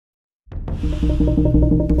We're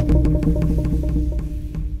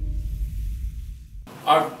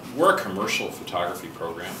a commercial photography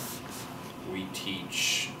program. We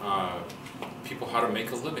teach people how to make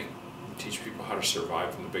a living. We teach people how to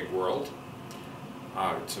survive in the big world.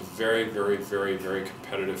 It's a very, very, very, very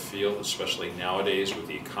competitive field, especially nowadays with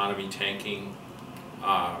the economy tanking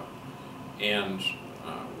and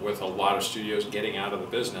with a lot of studios getting out of the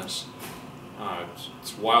business.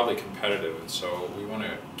 It's wildly competitive, and so we want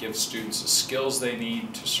to give students the skills they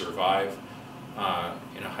need to survive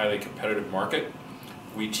in a highly competitive market.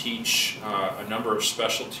 We teach a number of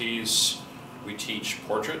specialties. We teach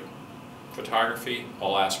portrait photography,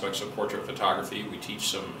 all aspects of portrait photography. We teach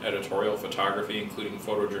some editorial photography, including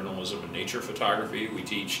photojournalism and nature photography. We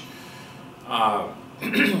teach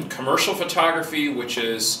commercial photography, which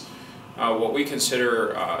is what we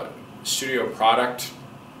consider studio product,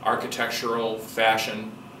 architectural,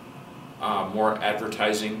 fashion, more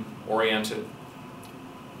advertising-oriented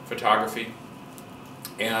photography.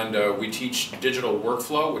 And we teach digital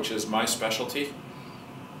workflow, which is my specialty.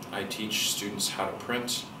 I teach students how to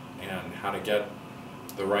print and how to get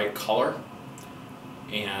the right color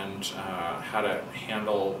and how to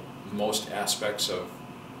handle most aspects of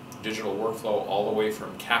digital workflow all the way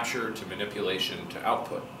from capture to manipulation to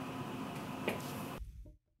output.